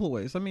there are a couple of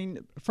ways. I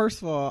mean,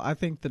 first of all, I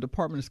think the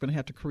department is going to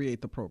have to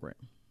create the program,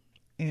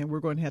 and we're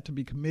going to have to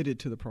be committed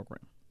to the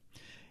program.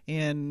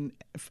 And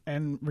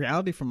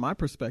reality, from my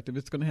perspective,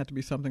 it's going to have to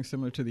be something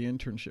similar to the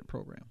internship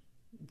program.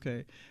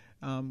 Okay,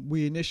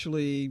 we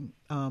initially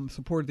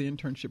supported the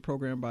internship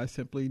program by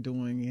simply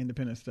doing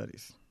independent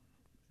studies.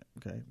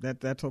 Okay,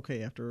 that's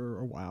okay after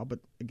a while, but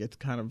it gets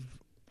kind of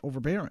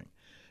overbearing.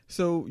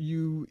 So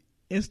you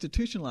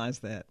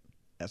institutionalize that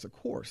as a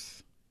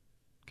course.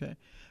 Okay,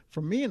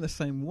 for me, in the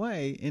same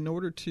way, in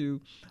order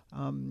to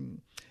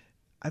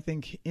I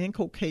think,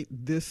 inculcate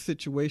this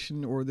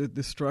situation or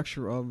the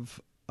structure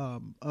of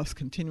us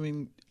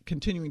continuing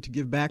to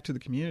give back to the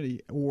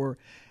community or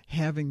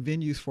having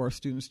venues for our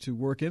students to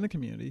work in the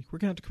community, we're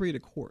going to have to create a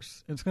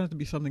course. And it's going to have to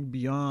be something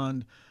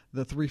beyond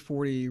the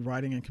 340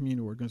 writing and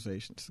community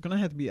organizations. It's going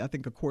to have to be, I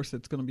think, a course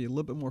that's going to be a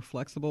little bit more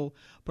flexible,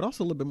 but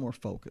also a little bit more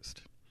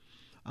focused.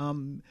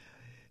 And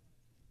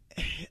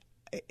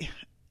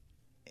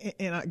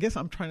I guess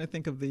I'm trying to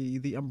think of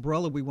the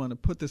umbrella we want to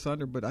put this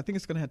under, but I think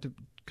it's going to have to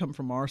come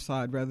from our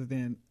side rather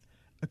than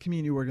a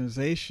community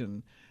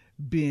organization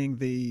being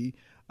the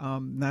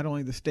not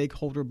only the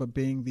stakeholder but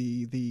being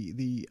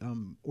the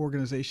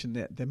organization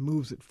that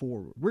moves it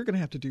forward. We're going to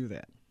have to do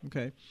that.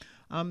 Okay.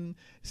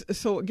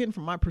 So again,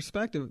 from my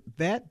perspective,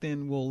 that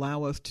then will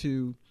allow us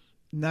to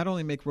not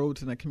only make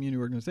roads in that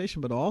community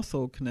organization, but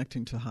also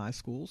connecting to high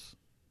schools.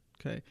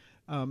 Okay.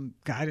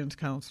 Guidance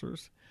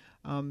counselors.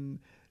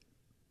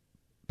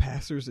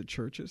 Pastors at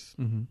churches.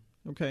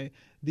 Mm-hmm. Okay.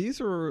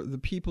 These are the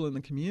people in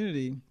the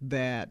community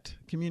that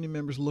community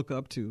members look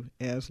up to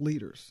as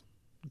leaders.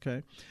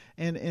 Okay.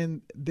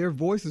 And their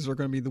voices are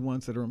going to be the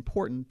ones that are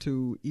important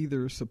to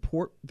either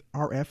support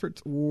our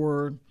efforts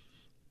or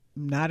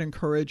not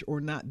encourage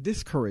or not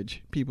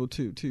discourage people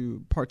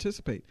to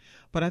participate.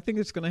 But I think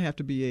it's going to have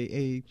to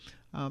be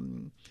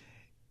an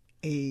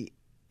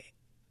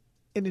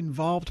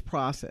involved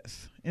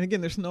process. And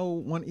again, there's no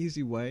one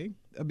easy way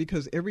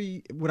because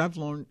what I've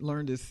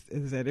learned is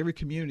that every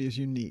community is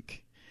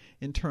unique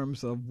in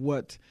terms of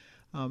what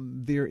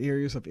their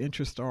areas of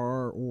interest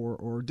are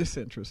or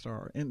disinterest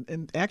are.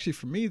 And actually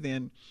for me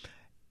then,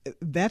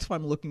 that's why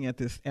I'm looking at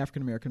this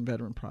African American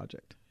Veteran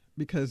Project.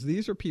 Because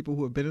these are people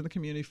who have been in the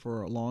community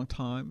for a long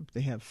time.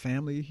 They have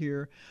family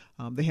here.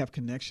 They have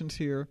connections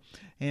here.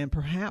 And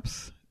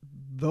perhaps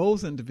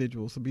those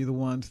individuals will be the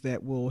ones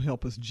that will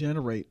help us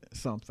generate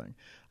something.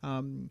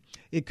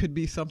 It could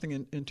be something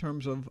in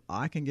terms of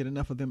I can get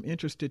enough of them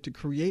interested to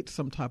create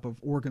some type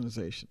of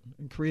organization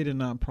and create a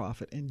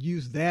nonprofit and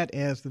use that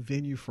as the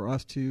venue for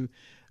us to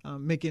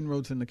make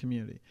inroads in the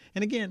community.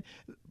 And again,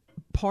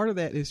 part of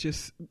that is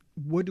just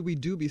what do we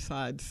do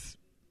besides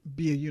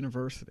be a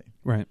university?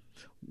 Right.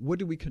 What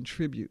do we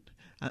contribute?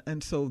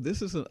 And so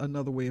this is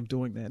another way of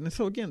doing that. And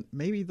so, again,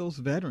 maybe those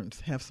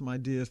veterans have some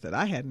ideas that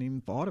I hadn't even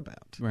thought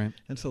about. Right.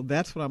 And so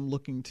that's what I'm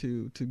looking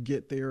to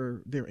get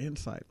their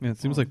insight. Yeah, it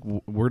seems like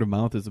word of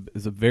mouth is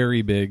a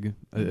very big,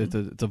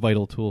 it's a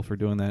vital tool for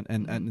doing that.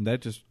 And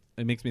that just,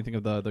 it makes me think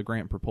of the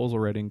grant proposal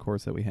writing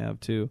course that we have,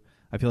 too.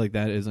 I feel like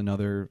that is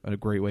a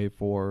great way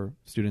for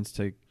students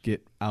to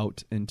get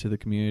out into the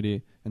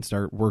community and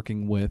start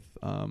working with,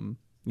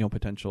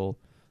 potential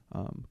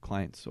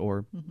clients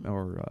or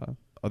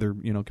other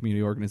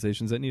community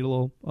organizations that need a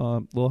little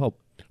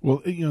help.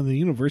 Well, the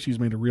university's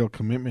made a real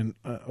commitment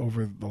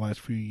over the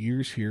last few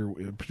years here,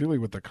 particularly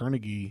with the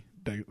Carnegie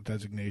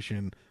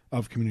designation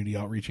of community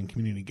outreach and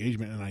community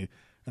engagement,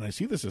 and I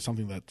see this as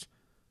something that's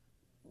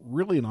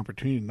really an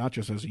opportunity, not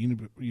just as a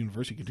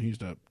university continues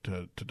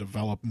to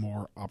develop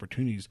more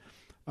opportunities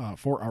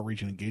for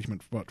outreach and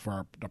engagement, but for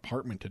our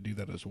department to do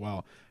that as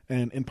well.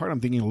 And in part,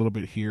 I'm thinking a little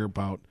bit here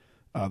about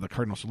the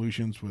Cardinal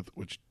Solutions, with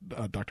which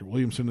Dr.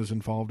 Williamson is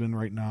involved in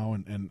right now,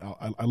 and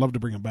I love to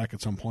bring him back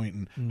at some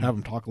point and have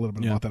him talk a little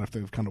bit about that after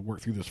they've kind of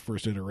worked through this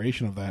first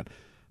iteration of that.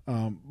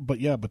 But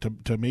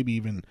to maybe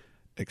even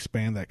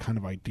expand that kind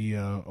of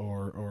idea,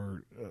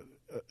 or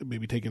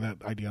maybe taking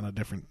that idea on a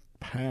different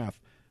path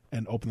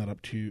and open that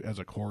up to as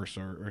a course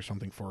or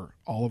something for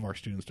all of our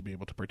students to be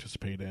able to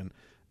participate in.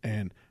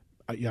 And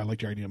I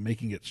like your idea of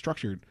making it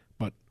structured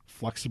but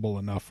flexible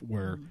enough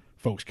where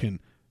folks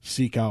can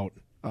seek out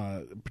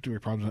particular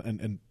problems,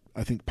 and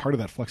I think part of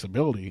that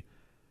flexibility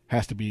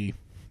has to be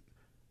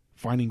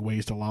finding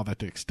ways to allow that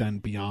to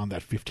extend beyond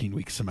that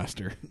 15-week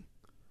semester.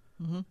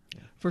 Mm-hmm.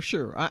 For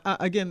sure.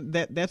 Again,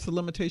 that's the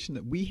limitation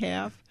that we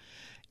have,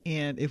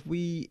 and if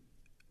we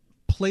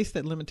place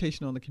that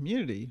limitation on the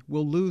community,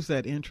 we'll lose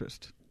that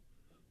interest.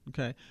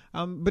 Okay,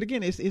 but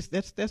again, that's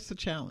the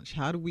challenge.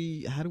 How do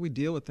we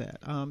deal with that?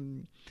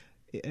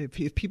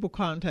 If people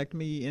contact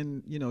me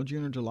in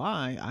June or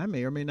July, I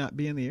may or may not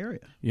be in the area.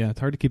 Yeah, it's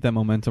hard to keep that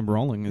momentum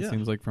rolling. It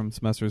seems like from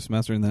semester to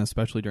semester, and then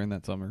especially during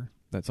that summer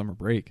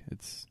break,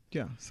 it's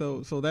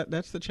So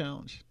that's the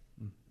challenge.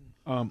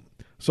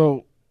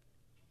 So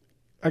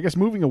I guess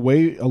moving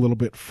away a little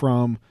bit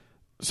from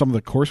some of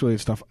the course related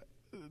stuff,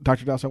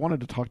 Dr. Dallas, I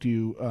wanted to talk to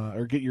you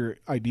or get your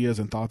ideas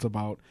and thoughts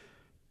about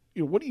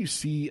what do you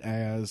see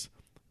as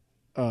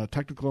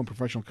technical and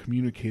professional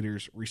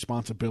communicators'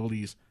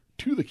 responsibilities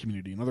to the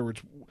community? In other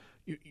words,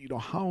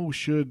 how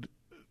should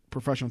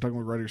professional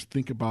technical writers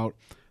think about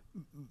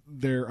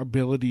their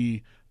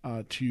ability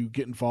to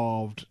get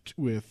involved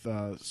with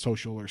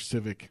social or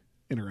civic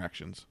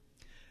interactions?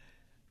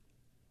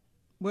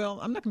 Well,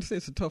 I'm not going to say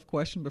it's a tough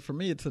question, but for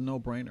me, it's a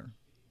no-brainer.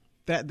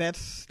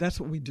 That's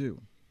what we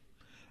do.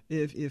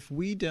 If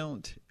we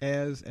don't,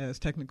 as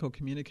technical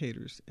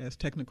communicators, as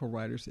technical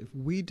writers, if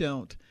we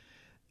don't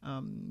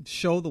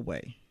show the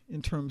way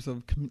in terms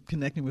of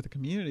connecting with the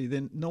community,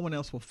 then no one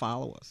else will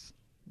follow us.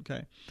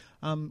 Okay.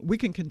 We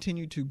can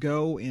continue to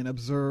go and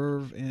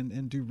observe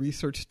and do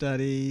research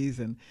studies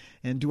and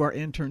do our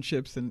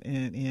internships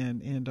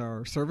and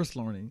our service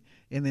learning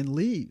and then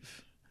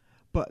leave.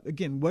 But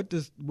again, what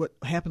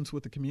happens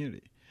with the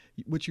community?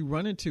 What you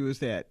run into is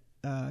that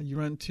you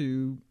run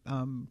to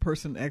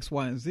person X,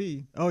 Y, and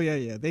Z. Oh,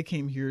 yeah, they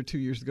came here 2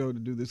 years ago to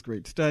do this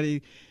great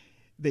study.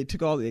 They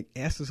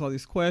asked us all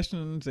these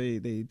questions.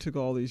 They took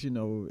all these,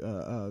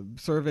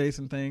 surveys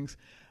and things.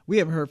 We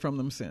haven't heard from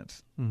them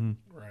since. Mm-hmm.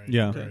 Right.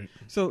 Yeah. Okay. Right.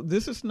 So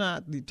this is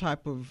not the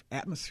type of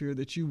atmosphere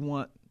that you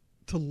want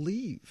to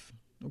leave.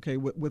 Okay,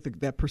 with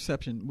that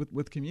perception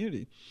with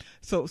community.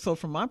 So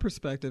from my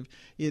perspective,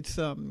 it's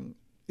living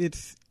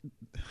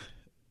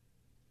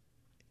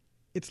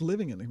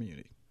in the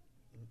community.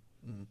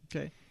 Mm-hmm.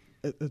 Okay,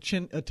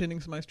 attending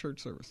somebody's church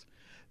service.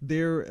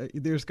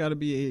 There's got to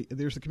be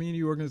a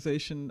community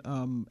organization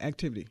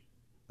activity.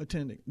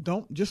 Attending.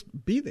 Don't just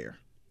be there.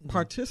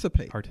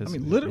 Participate. I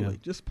mean, literally,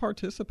 just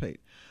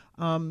participate.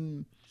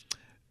 They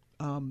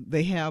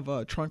have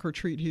a trunk or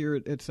treat here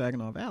at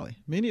Saginaw Valley.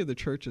 Many of the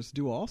churches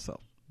do also.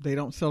 They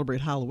don't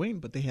celebrate Halloween,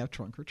 but they have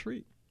trunk or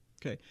treat.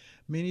 Okay.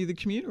 Many of the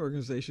community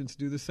organizations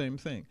do the same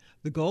thing.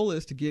 The goal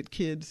is to get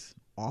kids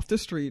off the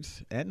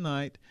streets at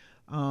night,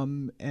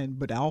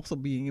 but also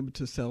being able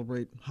to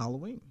celebrate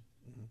Halloween.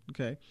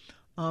 Okay.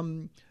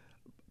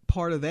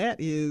 Part of that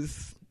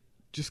is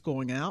just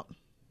going out,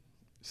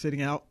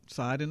 sitting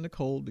outside in the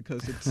cold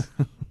because it's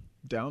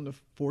down to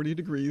 40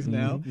 degrees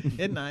now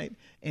at night,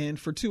 and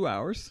for 2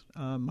 hours.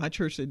 My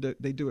church,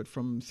 they do it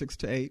from 6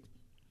 to 8.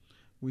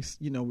 We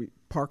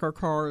park our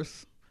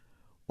cars,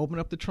 open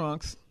up the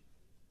trunks.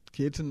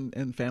 Kids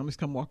and families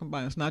come walking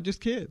by. It's not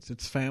just kids;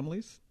 it's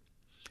families,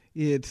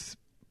 it's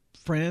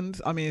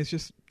friends. I mean, it's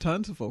just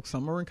tons of folks.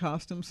 Some are in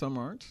costume, some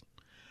aren't.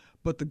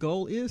 But the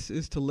goal is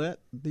to let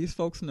these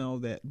folks know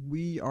that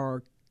we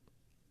are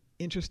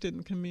interested in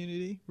the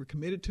community. We're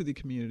committed to the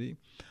community,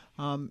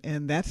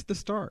 and that's the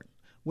start.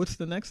 What's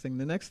the next thing?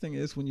 The next thing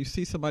is when you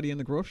see somebody in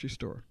the grocery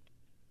store.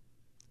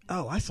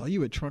 Oh, I saw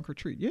you at trunk or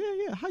treat.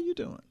 Yeah. How you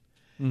doing?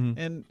 Mm-hmm.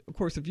 And of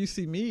course, if you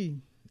see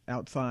me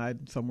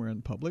outside somewhere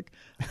in public,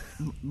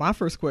 my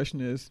first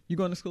question is, you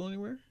going to school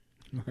anywhere?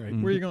 Right.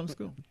 Where are you going to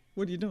school?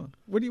 What are you doing?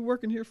 What are you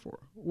working here for?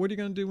 What are you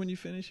going to do when you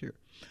finish here?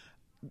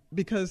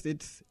 Because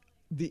it's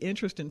the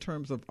interest in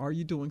terms of, are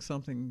you doing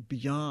something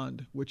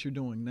beyond what you're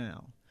doing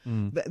now?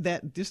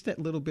 That just that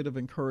little bit of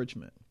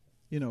encouragement,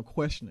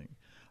 questioning.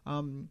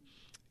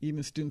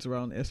 Even students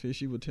around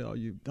SVSU will tell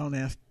you,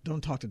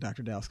 don't talk to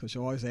Dr. Dallas because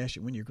she'll always ask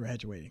you when you're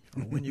graduating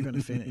or when you're going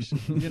to finish.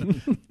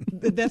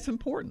 That's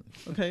important.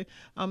 Okay.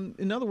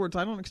 In other words,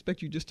 I don't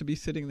expect you just to be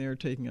sitting there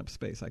taking up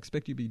space. I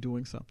expect you to be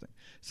doing something.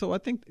 So I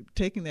think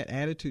taking that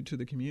attitude to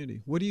the community.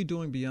 What are you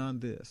doing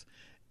beyond this?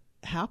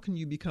 How can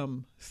you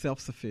become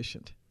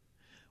self-sufficient?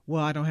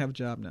 Well, I don't have a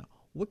job now.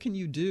 What can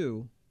you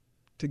do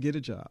to get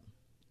a job?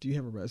 Do you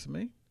have a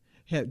resume?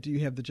 Do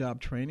you have the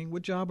job training?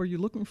 What job are you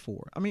looking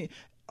for? I mean,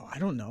 I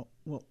don't know.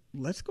 Well,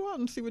 let's go out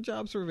and see what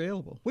jobs are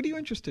available. What are you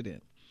interested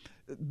in?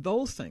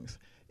 Those things.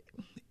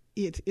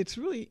 It's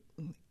really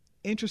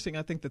interesting,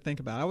 I think, to think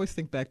about. I always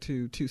think back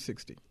to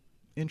 260,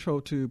 Intro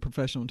to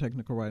Professional and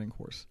Technical Writing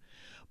course.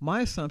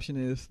 My assumption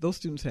is those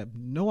students have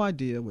no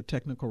idea what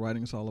technical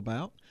writing is all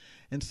about.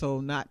 And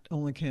so not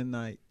only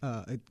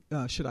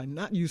should I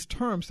not use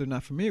terms they're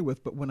not familiar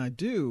with, but when I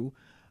do,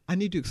 I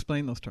need to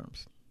explain those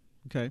terms.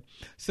 Okay.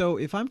 So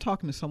if I'm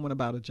talking to someone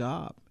about a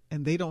job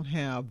and they don't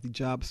have the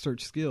job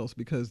search skills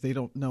because they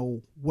don't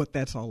know what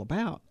that's all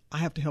about, I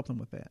have to help them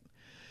with that.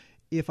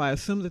 If I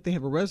assume that they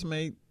have a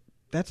resume,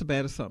 that's a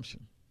bad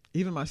assumption.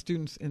 Even my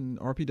students in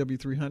RPW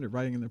 300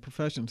 writing in their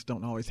professions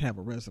don't always have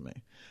a resume.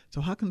 So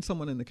how can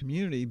someone in the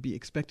community be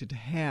expected to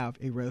have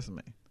a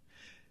resume?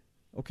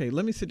 Okay,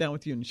 let me sit down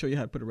with you and show you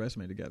how to put a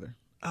resume together.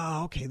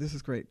 Oh, okay, this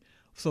is great.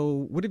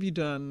 So what have you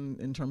done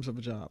in terms of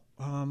a job?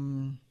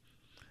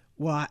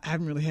 Well, I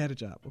haven't really had a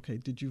job. Okay,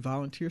 did you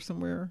volunteer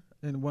somewhere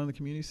in one of the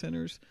community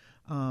centers?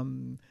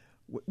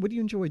 What do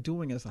you enjoy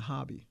doing as a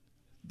hobby?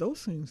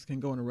 Those things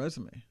can go in a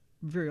resume.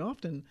 Very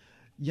often,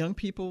 young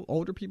people,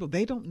 older people,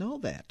 they don't know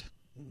that.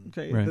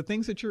 Okay, right. The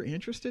things that you're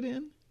interested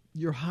in,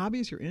 your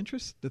hobbies, your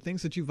interests, the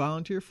things that you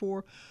volunteer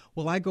for.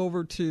 Well, I go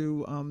over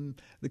to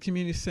the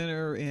community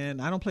center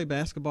and I don't play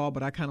basketball,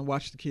 but I kind of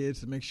watch the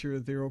kids to make sure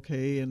that they're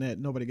okay and that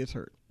nobody gets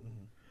hurt.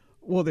 Mm-hmm.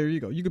 Well, there you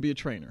go. You could be a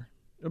trainer,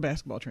 a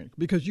basketball trainer,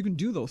 because you can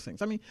do those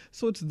things. I mean,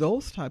 so it's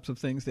those types of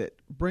things that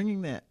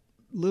bringing that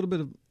little bit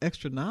of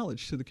extra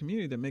knowledge to the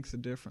community that makes a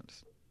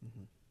difference.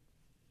 Mm-hmm.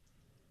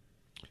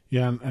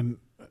 Yeah, and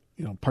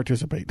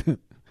participate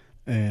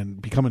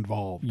and become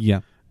involved.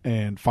 Yeah.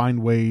 And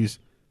find ways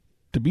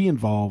to be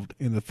involved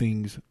in the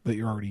things that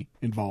you're already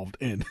involved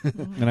in.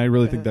 And I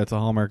really think that's a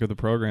hallmark of the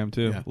program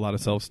too. Yeah. A lot of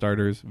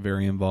self-starters,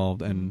 very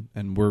involved, and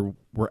we're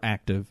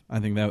active. I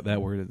think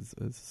that word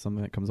is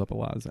something that comes up a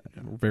lot. Is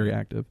that we're very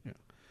active. Yeah.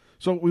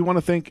 So we want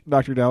to thank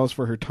Dr. Dallas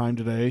for her time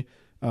today.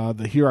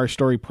 The Hear Our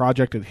Story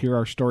project at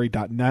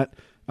hearourstory.net,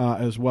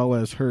 as well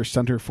as her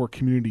Center for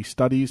Community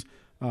Studies.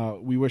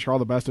 We wish her all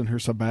the best in her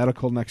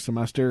sabbatical next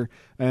semester,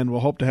 and we'll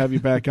hope to have you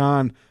back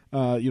on.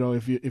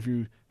 If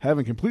you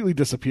haven't completely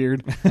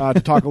disappeared,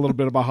 to talk a little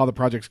bit about how the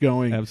project's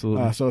going.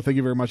 Absolutely. So thank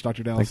you very much,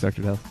 Dr. Dallas. Thanks,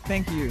 Dr. Dallas.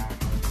 Thank you.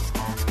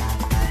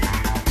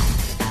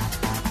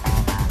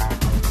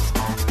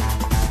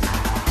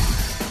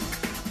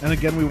 And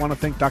again, we want to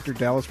thank Dr.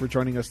 Dallas for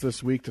joining us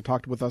this week to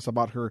talk with us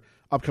about her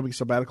upcoming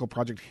sabbatical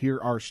project, Hear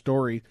Our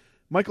Story.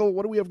 Michael,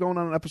 what do we have going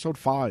on in Episode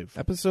 5?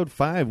 Episode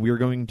 5, we are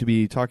going to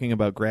be talking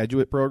about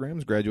graduate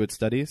programs, graduate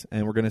studies,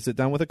 and we're going to sit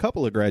down with a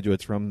couple of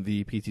graduates from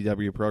the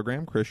PTW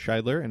program, Chris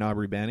Scheidler and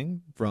Aubrey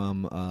Banning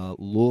from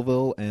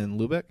Louisville and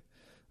Lubbock,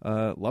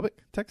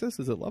 Texas.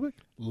 Is it Lubbock?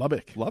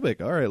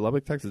 Lubbock. All right,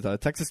 Lubbock, Texas.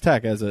 Texas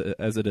Tech, as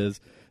it is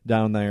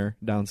down there,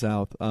 down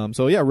south.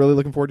 Really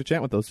looking forward to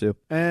chatting with those two.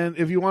 And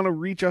if you want to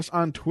reach us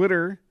on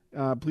Twitter,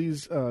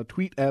 please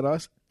tweet at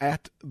us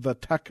at the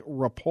Tech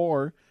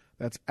Rapport.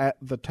 That's at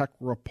the Tech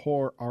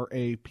Rapport,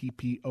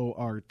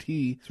 RAPPORT.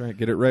 That's right.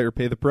 Get it right or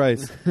pay the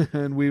price.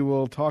 And we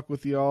will talk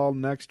with you all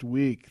next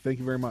week. Thank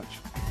you very much.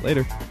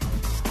 Later.